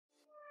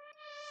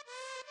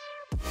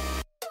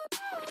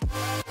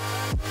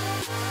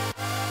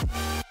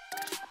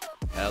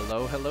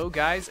Hello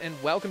guys, and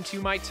welcome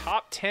to my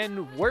top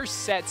 10 worst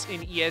sets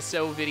in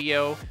ESO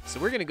video.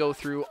 So we're going to go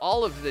through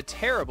all of the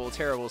terrible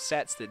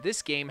sets that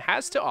this game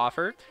has to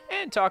offer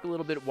and talk a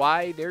little bit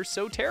why they're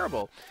so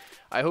terrible.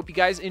 I hope you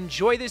guys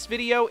enjoy this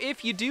video.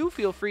 If you do,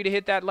 feel free to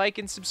hit that like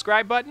and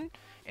subscribe button,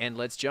 and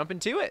let's jump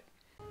into it.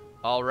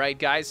 Alright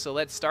guys, so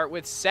let's start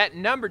with set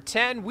number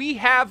 10. We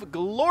have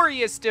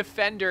Glorious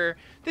Defender.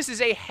 This is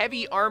a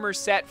heavy armor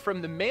set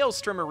from the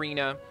Maelstrom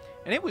Arena,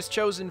 and it was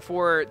chosen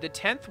for the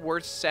 10th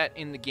worst set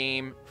in the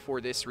game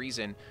for this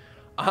reason.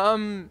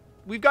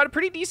 We've got a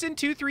pretty decent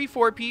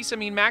 2-3-4 piece. I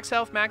mean, max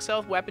health,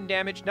 weapon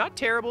damage. Not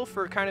terrible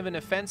for kind of an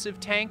offensive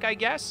tank, I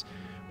guess.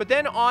 But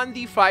then on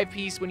the 5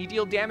 piece, when you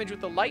deal damage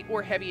with a light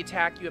or heavy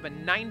attack, you have a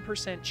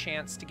 9%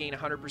 chance to gain a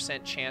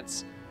 100%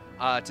 chance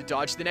to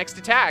dodge the next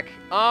attack.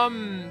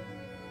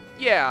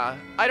 Yeah,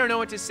 I don't know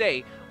what to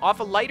say. Off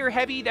a light or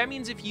heavy, that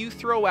means if you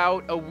throw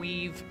out a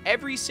weave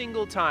every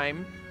single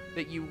time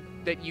that you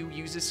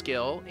use a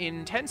skill,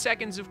 in 10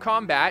 seconds of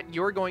combat,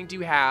 you're going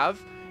to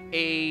have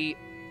a,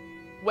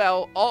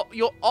 well,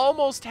 you'll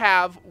almost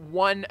have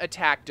one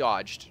attack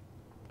dodged.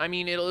 I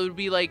mean, it'll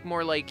be like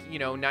more like, you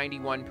know,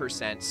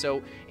 91%.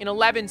 So in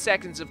 11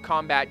 seconds of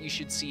combat, you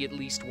should see at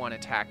least one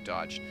attack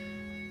dodged.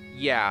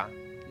 Yeah,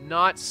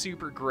 not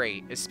super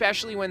great,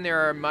 especially when there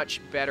are much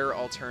better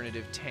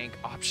alternative tank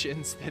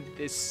options than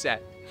this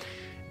set.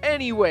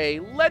 Anyway,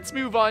 let's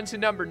move on to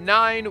number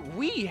 9.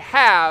 We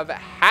have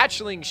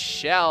Hatchling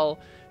Shell.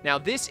 Now,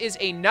 this is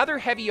another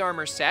heavy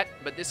armor set,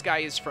 but this guy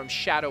is from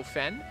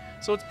Shadowfen,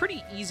 so it's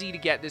pretty easy to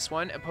get this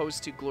one,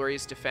 opposed to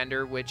Glorious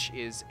Defender, which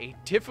is a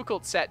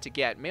difficult set to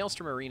get.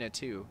 Maelstrom Arena,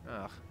 too.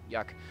 Ugh,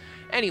 yuck.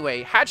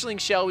 Anyway, Hatchling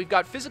Shell, we've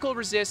got physical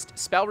resist,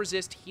 spell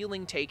resist,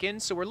 healing taken,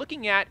 so we're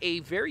looking at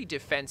a very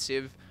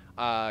defensive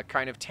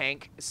kind of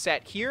tank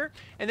set here.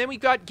 And then we've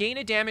got gain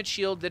a damage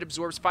shield that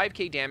absorbs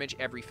 5k damage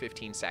every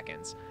 15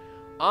 seconds.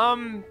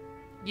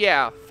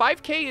 Yeah,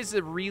 5k is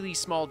a really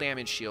small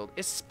damage shield,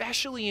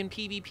 especially in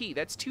PvP.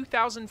 That's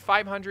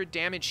 2,500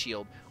 damage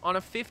shield on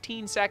a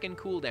 15-second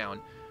cooldown.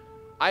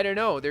 I don't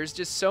know, there's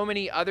just so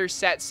many other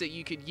sets that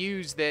you could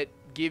use that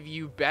give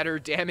you better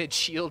damage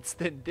shields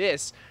than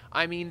this.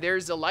 I mean,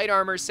 there's a light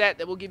armor set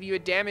that will give you a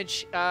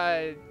damage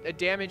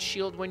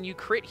shield when you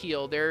crit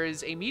heal. There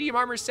is a medium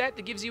armor set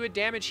that gives you a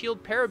damage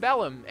shield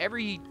Parabellum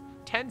every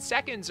 10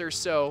 seconds or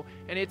so,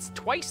 and it's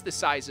twice the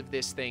size of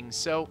this thing.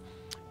 So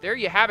there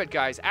you have it,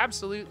 guys.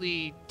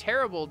 Absolutely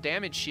terrible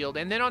damage shield.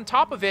 And then on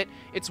top of it,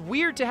 it's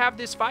weird to have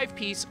this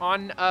 5-piece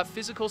on a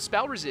physical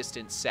spell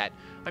resistance set.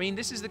 I mean,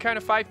 this is the kind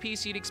of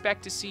 5-piece you'd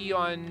expect to see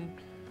on,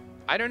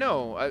 I don't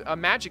know, a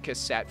Magicka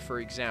set, for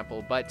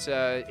example, but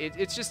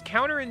it's just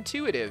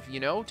counterintuitive,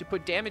 you know, to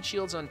put damage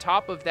shields on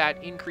top of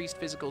that increased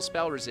physical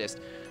spell resist.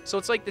 So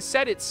it's like the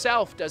set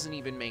itself doesn't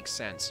even make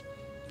sense.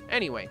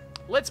 Anyway,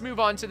 let's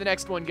move on to the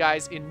next one,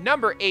 guys. In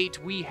number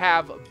 8, we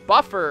have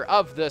Buffer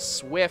of the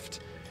Swift.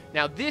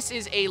 Now, this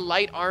is a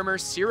light armor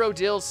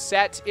Cyrodiil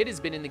set. It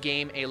has been in the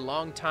game a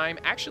long time,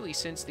 actually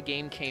since the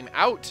game came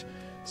out,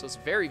 so it's a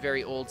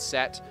very old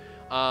set.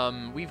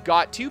 We've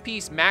got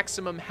 2-piece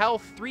maximum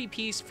health,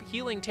 3-piece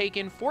healing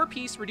taken,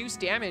 4-piece reduced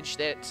damage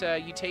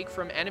that you take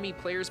from enemy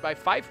players by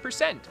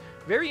 5%.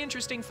 Very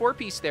interesting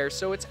 4-piece there,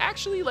 so it's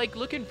actually like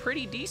looking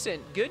pretty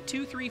decent. Good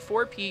 2, 3,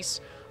 4-piece.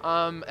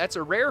 That's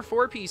a rare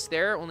 4-piece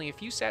there. Only a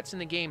few sets in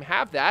the game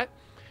have that.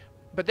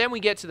 But then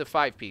we get to the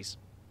 5-piece.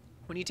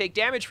 When you take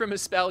damage from a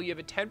spell, you have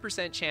a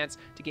 10% chance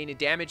to gain a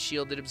damage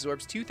shield that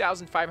absorbs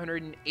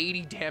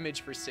 2,580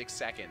 damage for 6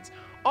 seconds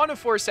on a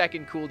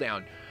 4-second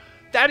cooldown.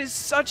 That is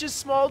such a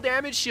small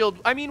damage shield.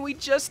 I mean, we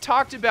just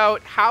talked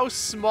about how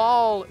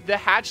small the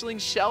Hatchling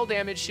Shell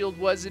damage shield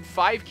was at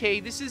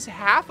 5k. This is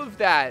half of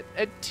that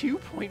at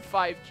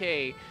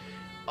 2.5k.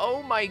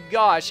 Oh my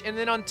gosh. And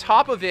then on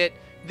top of it,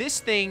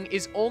 this thing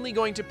is only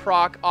going to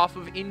proc off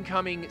of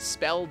incoming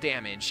spell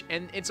damage,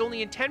 and it's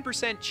only a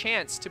 10%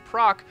 chance to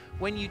proc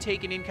when you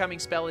take an incoming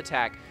spell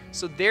attack.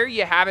 So there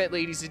you have it,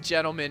 ladies and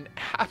gentlemen.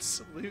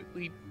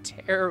 Absolutely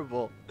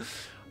terrible.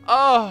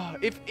 Oh,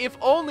 if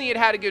only it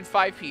had a good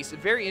 5-piece. A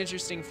very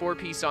interesting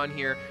 4-piece on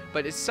here,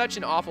 but it's such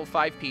an awful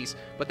 5-piece.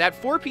 But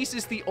that 4-piece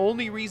is the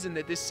only reason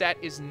that this set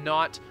is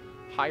not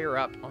higher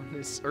up on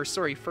this, or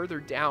sorry,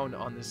 further down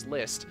on this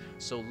list.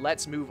 So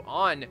let's move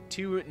on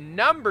to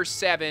number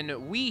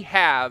 7. We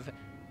have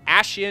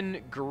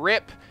Ashen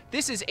Grip.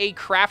 This is a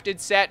crafted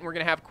set, and we're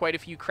going to have quite a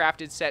few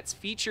crafted sets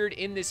featured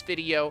in this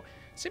video,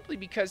 simply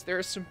because there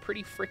are some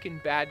pretty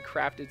freaking bad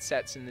crafted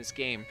sets in this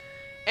game.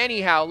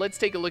 Anyhow, let's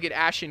take a look at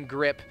Ashen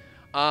Grip.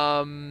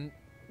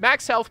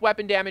 Max health,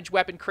 weapon damage,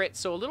 weapon crit,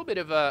 so a little bit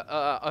of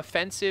a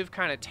offensive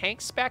kind of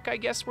tank spec, I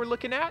guess we're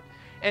looking at.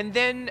 And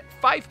then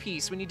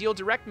 5-piece, when you deal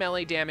direct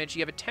melee damage,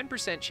 you have a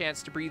 10%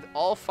 chance to breathe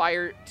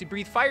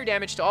fire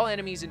damage to all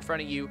enemies in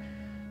front of you,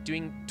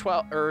 doing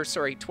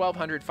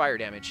 1,200 fire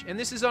damage. And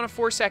this is on a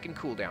 4-second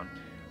cooldown.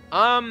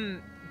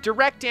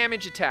 Direct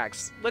damage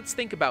attacks. Let's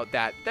think about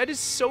that. That is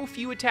so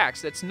few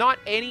attacks. That's not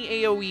any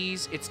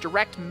AoEs. It's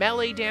direct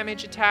melee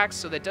damage attacks,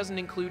 so that doesn't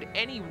include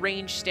any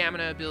ranged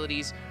stamina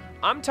abilities.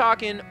 I'm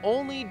talking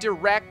only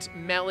direct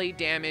melee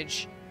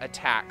damage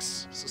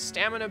attacks. So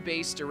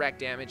stamina-based direct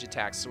damage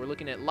attacks. So we're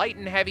looking at light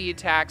and heavy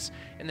attacks,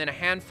 and then a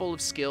handful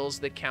of skills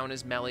that count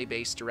as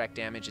melee-based direct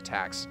damage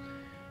attacks.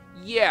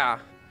 Yeah,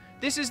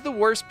 this is the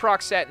worst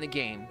proc set in the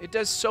game. It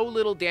does so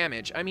little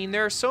damage. I mean,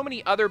 there are so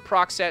many other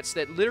proc sets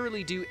that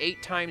literally do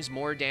 8 times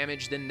more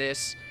damage than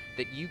this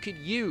that you could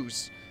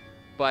use.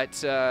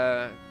 But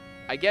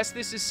I guess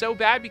this is so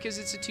bad because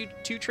it's a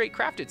two-trait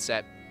crafted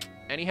set.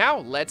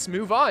 Anyhow, let's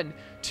move on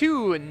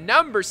to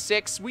number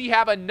 6. We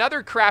have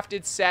another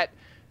crafted set,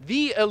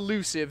 the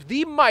elusive,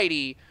 the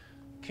mighty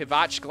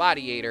Kvatch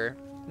Gladiator.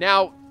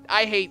 Now,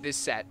 I hate this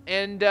set,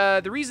 and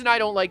the reason I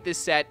don't like this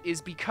set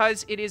is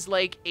because it is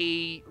like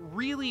a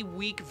really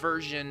weak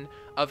version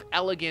of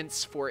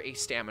Elegance for a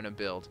stamina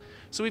build.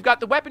 So we've got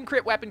the weapon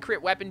crit,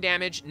 weapon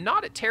damage,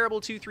 not a terrible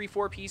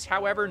 2-3-4 piece,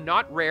 however,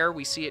 not rare.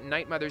 We see it in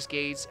Night Mother's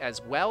Gaze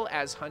as well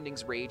as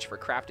Hunding's Rage for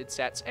crafted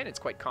sets, and it's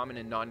quite common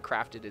in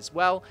non-crafted as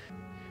well.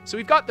 So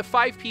we've got the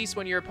 5-piece.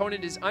 When your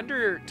opponent is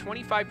under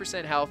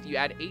 25% health, you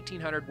add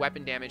 1800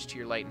 weapon damage to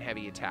your light and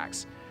heavy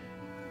attacks.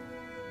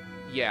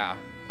 Yeah.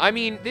 I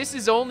mean, this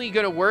is only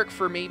going to work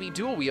for maybe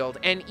dual wield,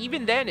 and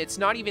even then, it's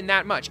not even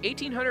that much.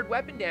 1800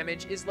 weapon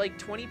damage is like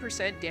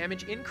 20%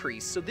 damage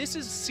increase, so this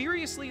is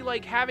seriously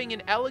like having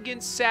an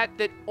elegant set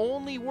that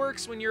only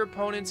works when your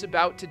opponent's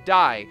about to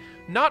die.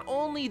 Not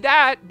only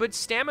that, but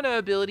stamina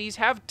abilities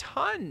have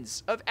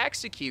tons of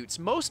executes.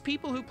 Most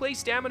people who play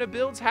stamina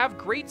builds have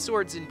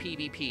greatswords in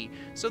PvP,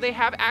 so they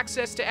have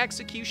access to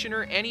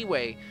Executioner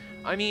anyway.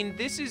 I mean,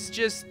 this is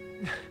just...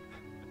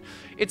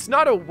 It's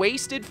not a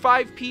wasted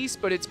 5-piece,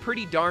 but it's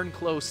pretty darn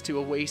close to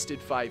a wasted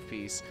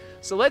 5-piece.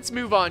 So let's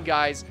move on,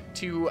 guys,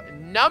 to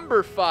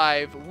number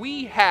 5.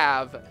 We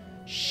have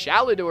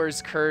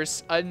Shalador's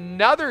Curse,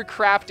 another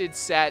crafted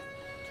set.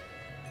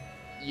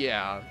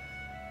 Yeah.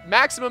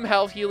 Maximum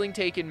health, healing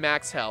taken,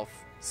 max health.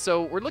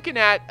 So we're looking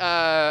at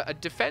a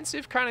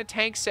defensive kind of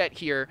tank set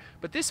here,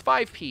 but this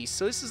 5-piece,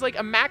 so this is like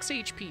a max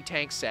HP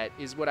tank set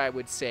is what I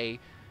would say.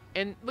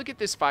 And look at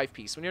this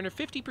 5-piece. When you're under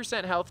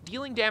 50% health,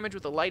 dealing damage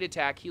with a light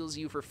attack heals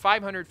you for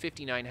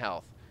 559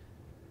 health.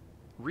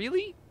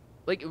 Really?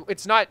 Like,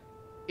 it's not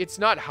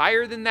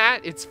higher than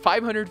that. It's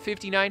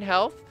 559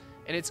 health,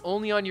 and it's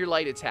only on your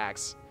light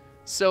attacks.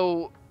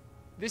 So,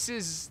 this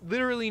is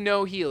literally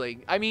no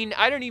healing. I mean,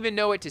 I don't even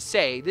know what to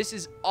say. This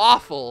is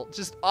awful.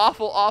 Just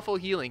awful, awful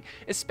healing.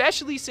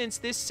 Especially since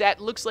this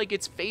set looks like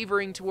it's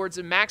favoring towards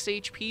a max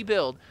HP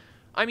build.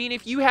 I mean,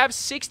 if you have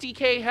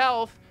 60k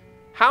health,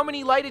 how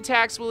many light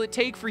attacks will it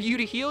take for you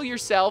to heal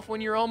yourself when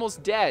you're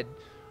almost dead?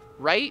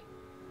 Right?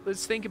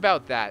 Let's think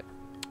about that.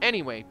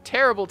 Anyway,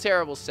 terrible,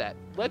 terrible set.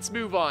 Let's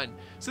move on.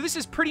 So this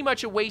is pretty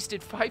much a wasted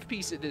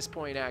 5-piece at this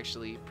point,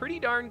 actually. Pretty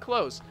darn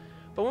close.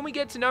 But when we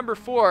get to number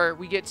 4,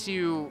 we get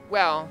to,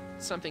 well,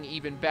 something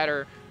even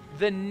better.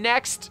 The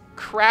next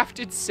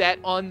crafted set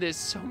on this,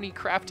 so many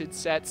crafted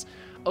sets,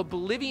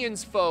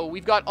 Oblivion's Foe.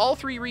 We've got all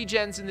 3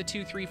 regens in the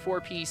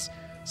 2-3-4 piece.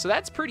 So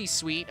that's pretty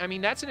sweet. I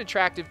mean, that's an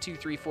attractive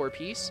 2-3-4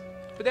 piece.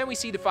 But then we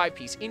see the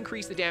 5-piece.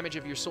 Increase the damage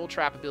of your Soul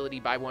Trap ability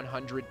by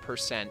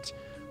 100%.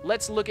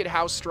 Let's look at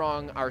how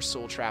strong our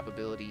Soul Trap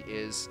ability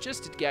is,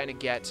 just to kind of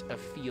get a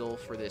feel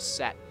for this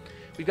set.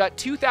 We've got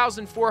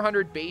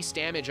 2,400 base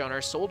damage on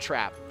our Soul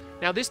Trap.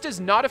 Now, this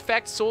does not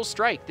affect Soul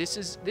Strike.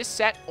 This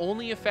set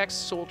only affects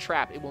Soul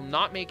Trap. It will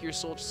not make your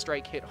Soul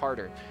Strike hit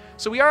harder.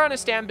 So we are on a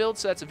stand build,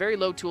 so that's a very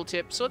low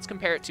tooltip. So let's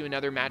compare it to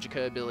another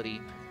Magicka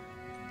ability.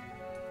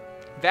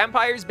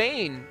 Vampire's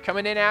Bane,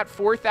 coming in at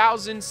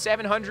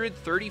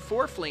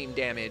 4,734 flame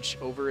damage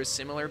over a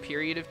similar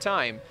period of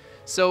time.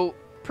 So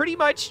pretty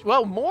much,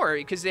 well, more,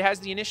 because it has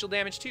the initial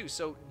damage too.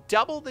 So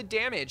double the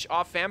damage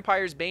off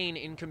Vampire's Bane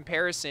in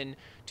comparison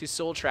to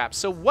Soul Trap.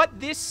 So what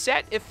this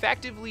set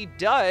effectively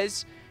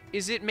does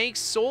is it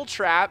makes Soul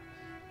Trap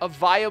a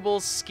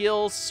viable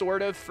skill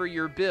sort of for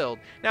your build.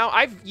 Now,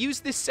 I've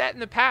used this set in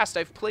the past.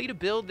 I've played a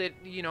build that,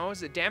 you know,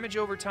 is a damage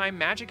over time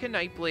Magicka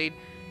Nightblade,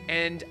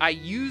 and I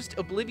used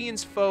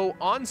Oblivion's Foe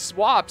on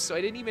swap, so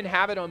I didn't even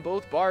have it on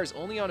both bars,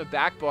 only on a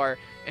back bar,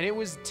 and it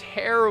was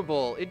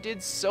terrible. It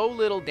did so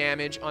little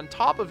damage. On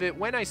top of it,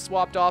 when I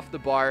swapped off the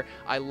bar,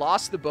 I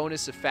lost the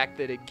bonus effect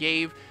that it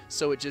gave,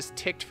 so it just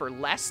ticked for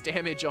less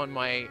damage on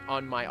my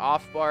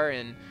off bar,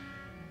 and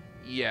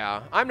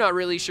yeah, I'm not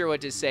really sure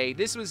what to say.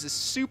 This was a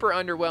super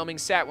underwhelming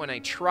set when I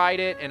tried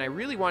it, and I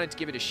really wanted to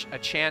give it a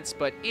chance,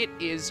 but it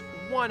is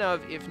one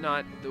of, if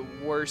not the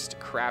worst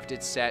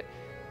crafted set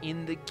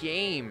in the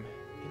game.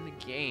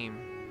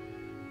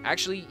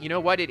 Actually, you know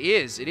what? It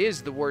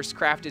is the worst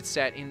crafted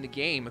set in the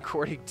game,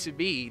 according to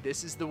me.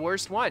 This is the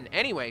worst one.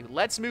 Anyway,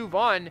 let's move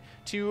on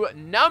to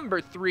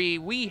number 3.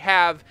 We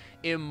have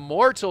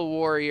Immortal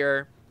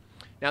Warrior.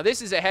 Now,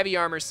 this is a heavy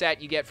armor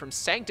set you get from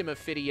Sanctum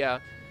Ophidia.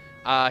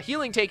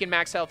 Healing taken,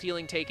 max health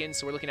healing taken,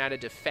 so we're looking at a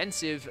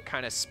defensive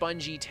kind of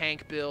spongy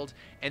tank build.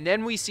 And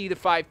then we see the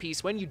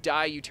 5-piece. When you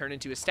die, you turn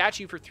into a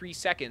statue for 3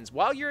 seconds.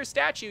 While you're a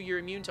statue, you're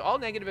immune to all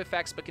negative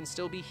effects but can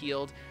still be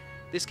healed.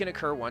 This can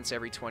occur once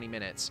every 20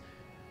 minutes.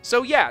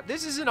 So yeah,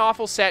 this is an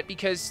awful set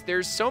because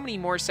there's so many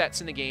more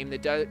sets in the game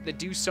that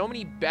do so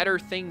many better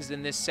things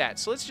than this set.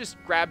 So let's just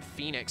grab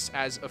Phoenix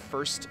as a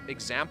first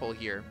example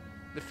here.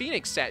 The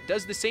Phoenix set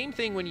does the same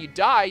thing. When you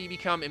die, you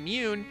become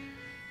immune,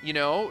 you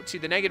know, to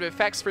the negative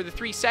effects for the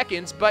 3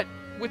 seconds, but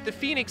with the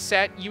Phoenix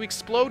set, you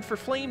explode for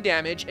flame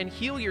damage and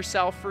heal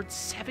yourself for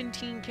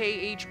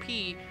 17k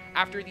HP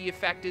after the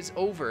effect is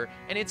over,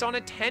 and it's on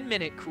a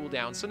 10-minute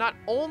cooldown. So not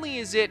only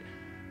is it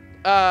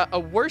a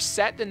worse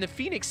set than the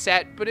Phoenix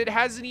set, but it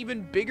has an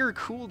even bigger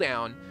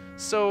cooldown.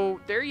 So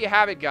there you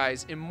have it,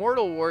 guys.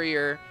 Immortal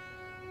Warrior,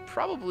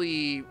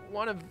 probably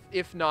one of,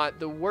 if not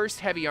the worst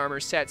heavy armor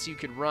sets you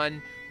could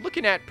run.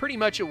 Looking at pretty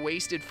much a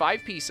wasted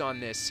 5-piece on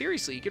this.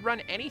 Seriously, you could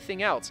run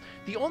anything else.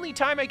 The only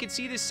time I could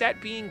see this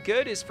set being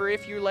good is for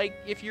if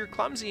you're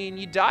clumsy and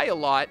you die a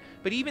lot,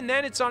 but even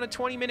then it's on a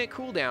 20-minute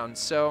cooldown,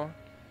 so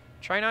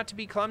try not to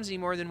be clumsy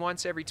more than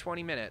once every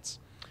 20 minutes.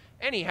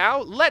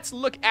 Anyhow, let's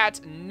look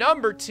at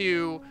number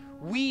 2.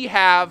 We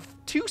have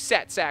 2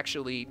 sets,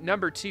 actually.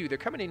 Number 2, they're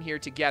coming in here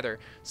together.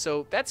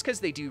 So that's because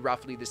they do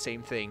roughly the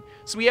same thing.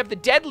 So we have the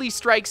Deadly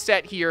Strike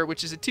set here,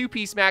 which is a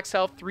 2-piece max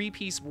health,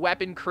 3-piece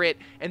weapon crit.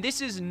 And this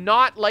is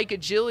not like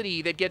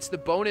Agility that gets the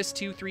bonus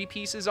 2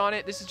 3-pieces on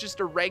it. This is just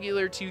a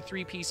regular 2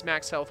 3-piece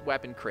max health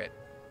weapon crit.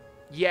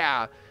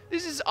 Yeah,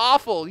 this is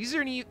awful. These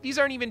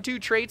aren't even 2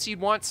 traits you'd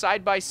want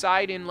side by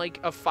side in like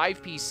a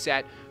 5-piece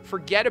set.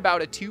 Forget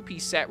about a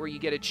 2-piece set where you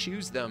get to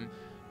choose them.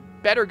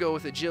 Better go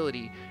with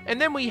Agility. And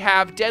then we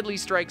have Deadly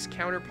Strike's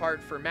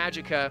counterpart for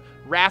Magicka,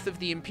 Wrath of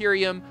the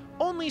Imperium.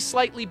 Only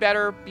slightly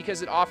better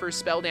because it offers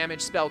spell damage,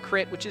 spell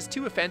crit, which is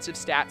 2 offensive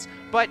stats.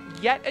 But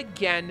yet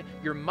again,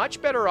 you're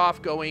much better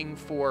off going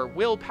for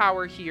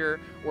Willpower here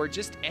or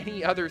just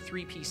any other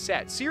 3-piece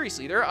set.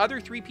 Seriously, there are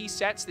other 3-piece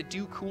sets that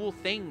do cool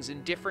things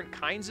and different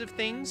kinds of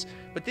things,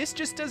 but this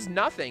just does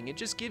nothing. It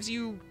just gives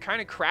you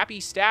kind of crappy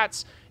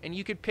stats, and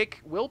you could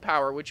pick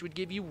Willpower, which would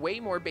give you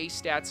way more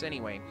base stats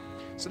anyway.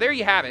 So there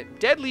you have it.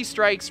 Deadly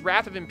Strikes,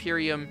 Wrath of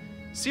Imperium.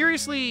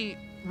 Seriously,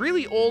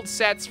 really old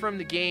sets from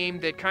the game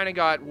that kind of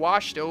got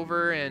washed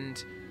over,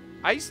 and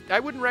I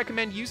wouldn't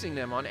recommend using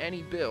them on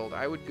any build.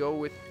 I would go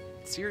with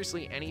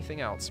seriously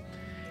anything else.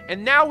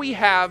 And now we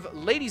have,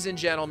 ladies and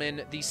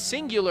gentlemen, the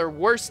singular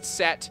worst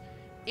set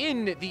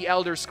in the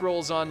Elder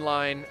Scrolls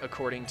Online,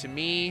 according to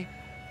me,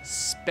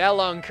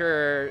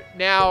 Spelunker.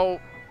 Now,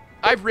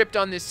 I've ripped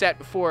on this set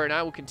before, and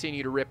I will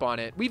continue to rip on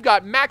it. We've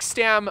got max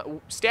stam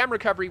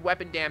recovery,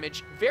 weapon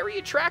damage, very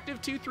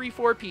attractive 2, 3,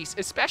 4-piece,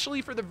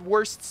 especially for the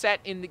worst set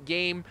in the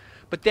game.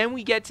 But then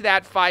we get to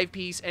that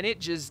 5-piece, and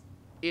it's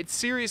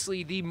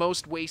seriously the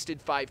most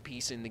wasted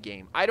 5-piece in the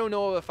game. I don't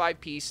know of a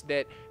 5-piece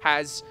that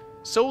has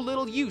so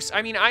little use.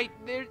 I mean,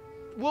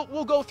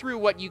 we'll go through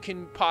what you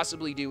can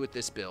possibly do with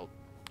this build.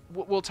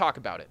 We'll talk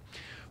about it.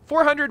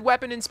 400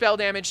 weapon and spell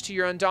damage to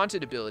your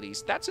Undaunted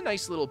abilities. That's a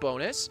nice little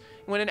bonus.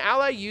 When an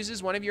ally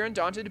uses one of your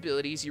Undaunted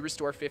abilities, you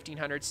restore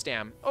 1500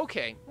 stam.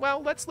 Okay,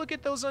 well, let's look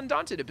at those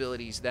Undaunted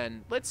abilities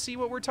then. Let's see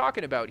what we're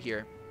talking about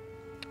here.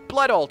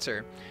 Blood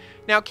Altar.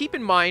 Now, keep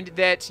in mind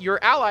that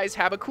your allies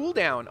have a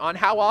cooldown on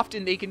how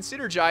often they can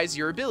synergize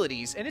your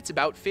abilities, and it's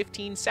about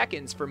 15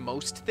 seconds for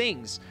most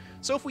things.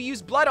 So if we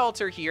use Blood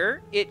Altar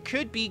here, it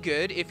could be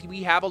good if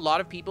we have a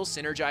lot of people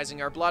synergizing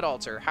our Blood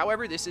Altar.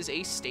 However, this is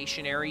a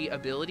stationary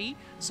ability,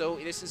 so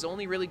this is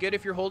only really good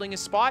if you're holding a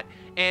spot,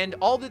 and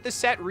all that the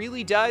set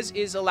really does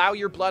is allow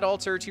your Blood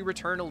Altar to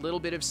return a little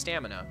bit of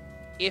stamina,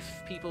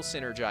 if people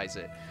synergize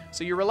it.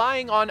 So you're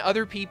relying on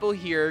other people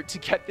here to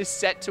get this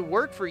set to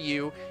work for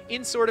you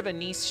in sort of a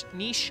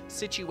niche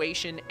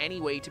situation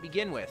anyway to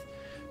begin with.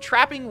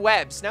 Trapping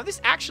Webs. Now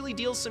this actually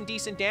deals some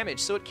decent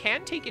damage, so it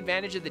can take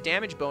advantage of the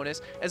damage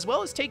bonus as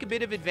well as take a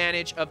bit of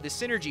advantage of the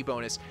synergy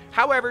bonus.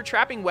 However,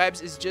 Trapping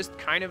Webs is just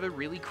kind of a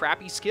really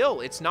crappy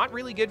skill. It's not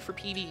really good for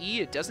PvE,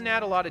 it doesn't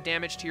add a lot of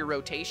damage to your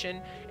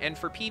rotation, and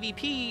for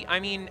PvP, I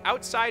mean,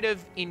 outside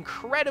of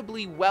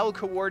incredibly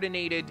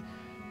well-coordinated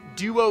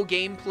duo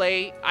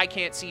gameplay, I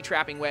can't see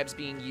Trapping Webs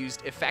being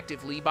used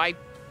effectively by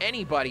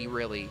anybody,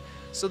 really.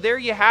 So there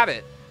you have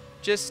it.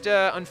 Just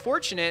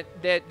unfortunate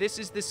that this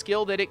is the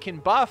skill that it can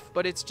buff,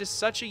 but it's just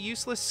such a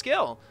useless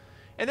skill.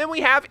 And then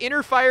we have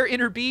Inner Fire,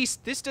 Inner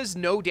Beast. This does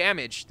no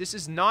damage. This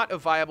is not a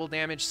viable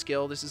damage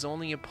skill. This is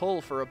only a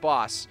pull for a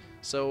boss.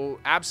 So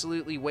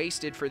absolutely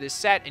wasted for this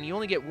set, and you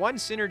only get 1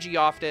 synergy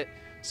off it,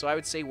 so I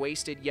would say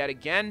wasted yet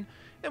again.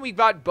 Then we've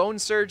got Bone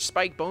Surge,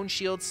 Spike, Bone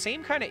Shield.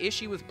 Same kind of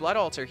issue with Blood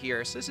Altar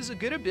here. So this is a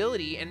good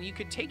ability, and you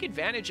could take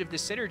advantage of the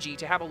synergy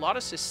to have a lot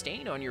of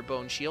sustain on your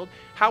Bone Shield.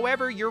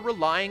 However, you're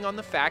relying on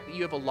the fact that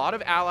you have a lot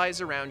of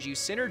allies around you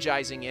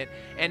synergizing it.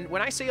 And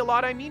when I say a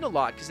lot, I mean a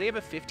lot, because they have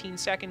a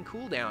 15-second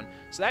cooldown.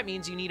 So that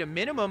means you need a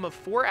minimum of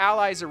 4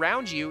 allies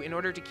around you in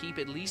order to keep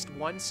at least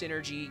 1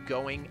 synergy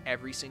going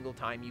every single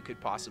time you could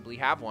possibly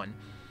have one.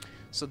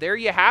 So there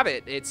you have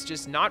it. It's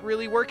just not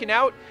really working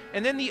out.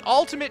 And then the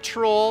ultimate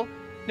troll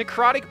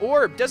Necrotic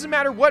Orb. Doesn't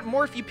matter what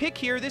morph you pick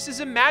here, this is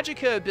a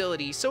Magicka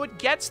ability, so it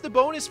gets the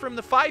bonus from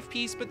the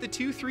 5-piece, but the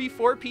 2, 3,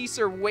 4-piece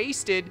are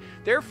wasted.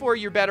 Therefore,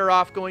 you're better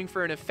off going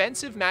for an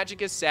offensive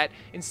Magicka set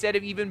instead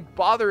of even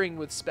bothering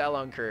with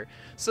Spelunker.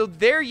 So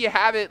there you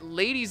have it,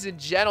 ladies and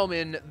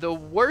gentlemen, the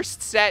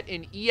worst set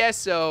in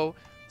ESO,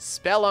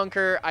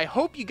 Spelunker. I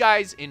hope you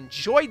guys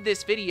enjoyed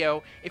this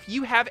video. If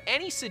you have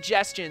any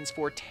suggestions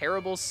for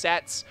terrible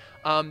sets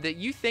that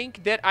you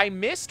think that I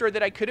missed or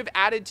that I could have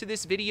added to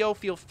this video,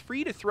 feel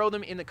free to throw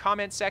them in the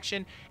comment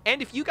section.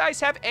 And if you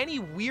guys have any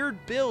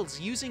weird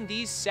builds using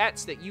these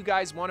sets that you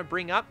guys want to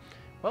bring up,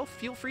 well,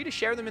 feel free to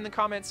share them in the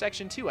comment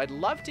section too. I'd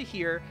love to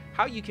hear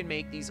how you can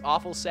make these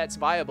awful sets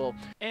viable.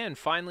 And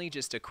finally,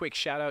 just a quick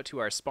shout out to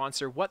our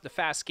sponsor, What the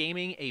Fast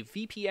Gaming, a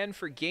VPN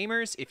for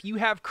gamers. If you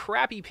have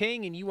crappy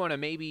ping and you want to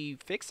maybe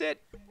fix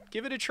it,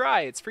 give it a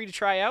try. It's free to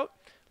try out.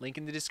 Link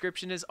in the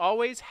description as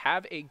always.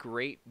 Have a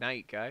great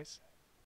night, guys.